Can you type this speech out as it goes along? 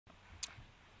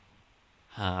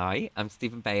Hi, I'm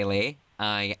Stephen Bailey.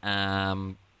 I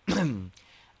am,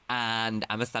 and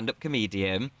I'm a stand-up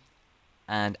comedian,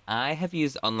 and I have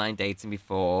used online dating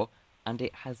before, and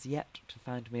it has yet to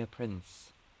find me a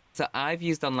prince. So I've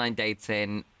used online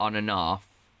dating on and off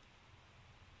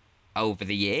over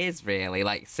the years, really.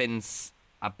 Like since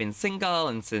I've been single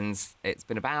and since it's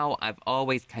been about, I've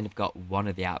always kind of got one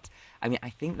of the apps. I mean,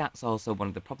 I think that's also one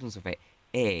of the problems with it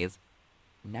is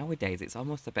nowadays it's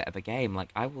almost a bit of a game. Like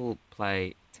I will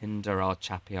play Tinder or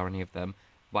Chappy or any of them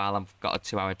while I've got a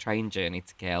 2 hour train journey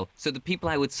to kill. So the people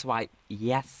I would swipe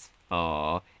yes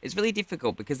for, it's really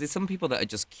difficult because there's some people that are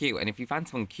just cute, and if you find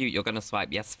someone cute, you're gonna swipe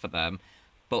yes for them.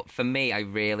 But for me, I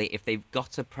really, if they've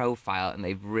got a profile and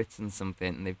they've written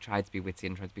something and they've tried to be witty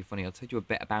and tried to be funny, I'll tell you a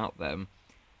bit about them,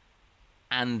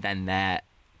 and then they're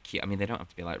cute. I mean, they don't have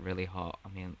to be like really hot. I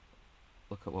mean,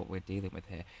 look at what we're dealing with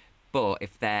here. But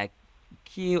if they're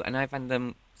cute and I find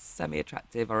them semi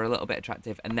attractive or a little bit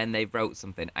attractive and then they wrote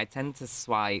something, I tend to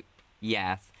swipe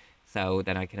yes. So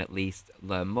then I can at least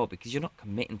learn more because you're not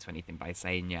committing to anything by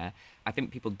saying yeah. I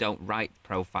think people don't write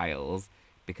profiles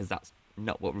because that's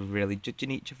not what we're really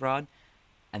judging each other on.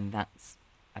 And that's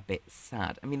a bit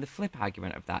sad. I mean, the flip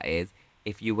argument of that is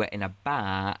if you were in a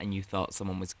bar and you thought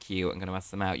someone was cute and going to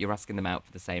ask them out, you're asking them out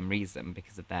for the same reason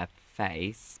because of their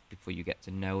face before you get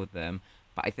to know them.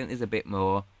 But I think there's a bit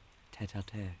more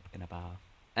tete-a-tete in a bar.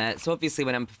 So obviously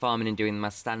when I'm performing and doing my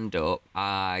stand-up,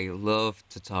 I love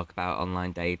to talk about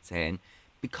online dating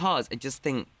because I just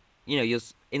think,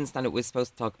 in stand-up we're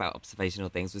supposed to talk about observational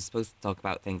things. We're supposed to talk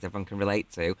about things everyone can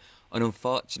relate to. And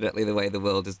unfortunately, the way the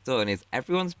world is done is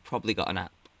everyone's probably got an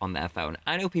app on their phone.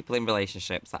 I know people in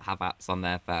relationships that have apps on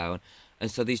their phone. And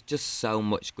so there's just so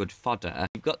much good fodder.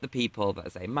 You've got the people that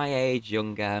are, say, my age,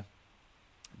 younger,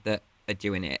 that are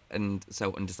doing it and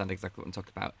so understand exactly what I'm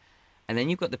talking about. And then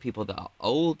you've got the people that are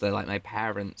older, like my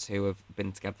parents who have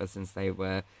been together since they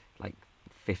were like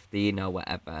 15 or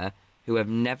whatever, who have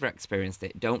never experienced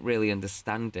it, don't really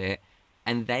understand it,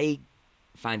 and they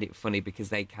find it funny because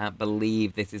they can't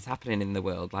believe this is happening in the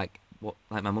world. Like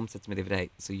my mum said to me the other day,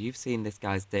 so you've seen this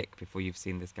guy's dick before you've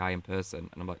seen this guy in person?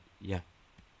 And I'm like, yeah.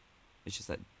 It's just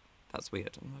like, that's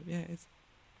weird. I'm like, yeah, it is.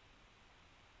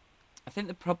 I think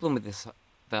the problem with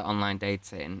the online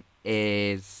dating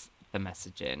is the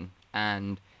messaging,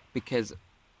 and because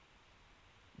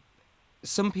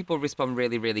some people respond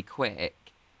really, really quick,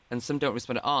 and some don't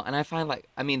respond at all. And I find like,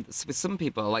 I mean, with some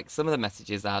people, like some of the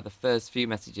messages are the first few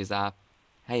messages are,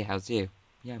 "Hey, how's you?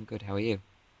 Yeah, I'm good. How are you?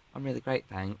 I'm really great,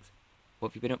 thanks. What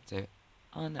have you been up to?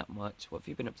 Oh, not much. What have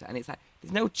you been up to?" And it's like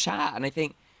there's no chat, and I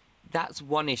think that's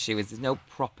one issue is there's no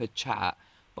proper chat.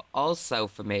 But also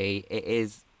for me, it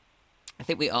is I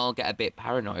think we all get a bit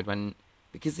paranoid when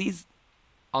because these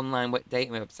online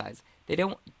dating websites, they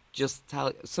don't just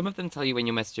tell. Some of them tell you when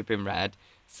your message has been read.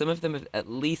 Some of them, at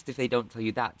least if they don't tell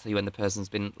you that, tell you when the person's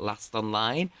been last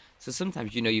online. So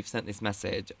sometimes you've sent this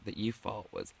message that you thought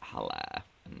was hello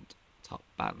and top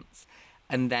bands,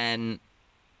 and then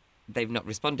they've not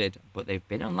responded, but they've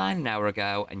been online an hour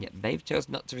ago, and yet they've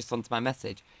chosen not to respond to my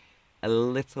message. A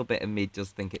little bit of me does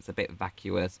think it's a bit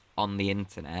vacuous on the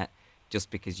internet, just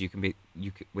because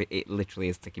it literally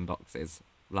is ticking boxes.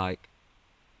 Like,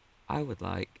 I would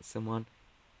like someone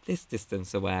this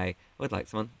distance away. I would like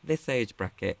someone this age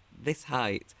bracket, this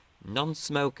height,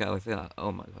 non-smoker. I feel like,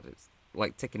 oh my god, it's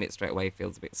like ticking it straight away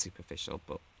feels a bit superficial,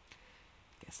 but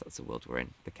I guess that's the world we're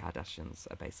in. The Kardashians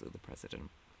are basically the president.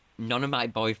 None of my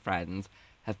boyfriends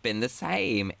have been the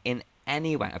same in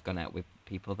any way. I've gone out with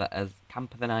people that are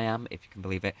camper than I am, if you can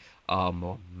believe it, or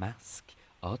more mask,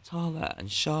 or taller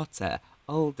and shorter,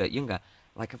 older, younger.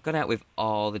 Like I've gone out with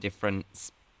all the different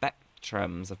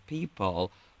spectrums of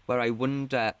people where I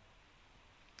wonder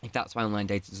if that's why online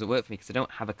dating doesn't work for me because I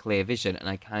don't have a clear vision and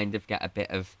I kind of get a bit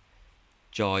of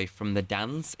joy from the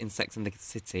dance in Sex and the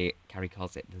City. Carrie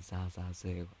calls it the Zaza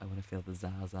Zoo. I want to feel the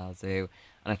Zaza Zoo.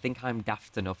 And I think I'm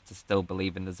daft enough to still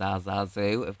believe in the Zaza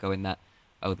Zoo of going that,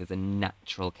 oh, there's a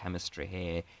natural chemistry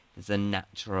here. There's a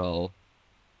natural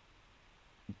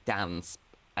dance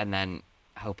and then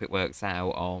hope it works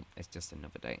out or it's just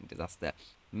another dating disaster.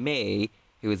 Me,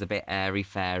 who is a bit airy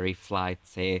fairy,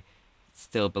 flighty,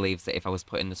 still believes that if I was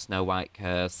put in the Snow White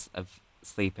curse of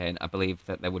sleeping, I believe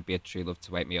that there would be a true love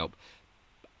to wake me up.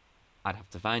 I'd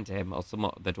have to find him, or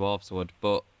somewhat the dwarfs would,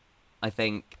 but I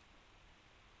think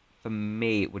for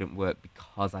me it wouldn't work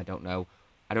because I don't know.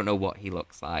 I don't know what he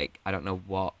looks like. I don't know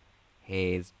what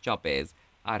his job is.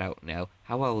 I don't know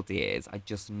how old he is. I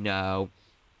just know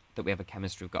that we have a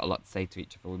chemistry. We've got a lot to say to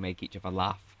each other. We make each other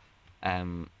laugh.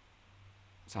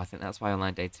 So I think that's why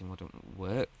online dating wouldn't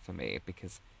work for me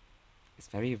because it's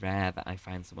very rare that I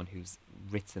find someone whose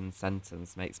written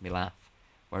sentence makes me laugh,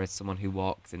 whereas someone who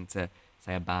walks into,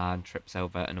 say, a bar and trips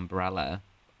over an umbrella,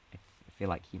 I feel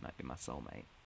like he might be my soulmate.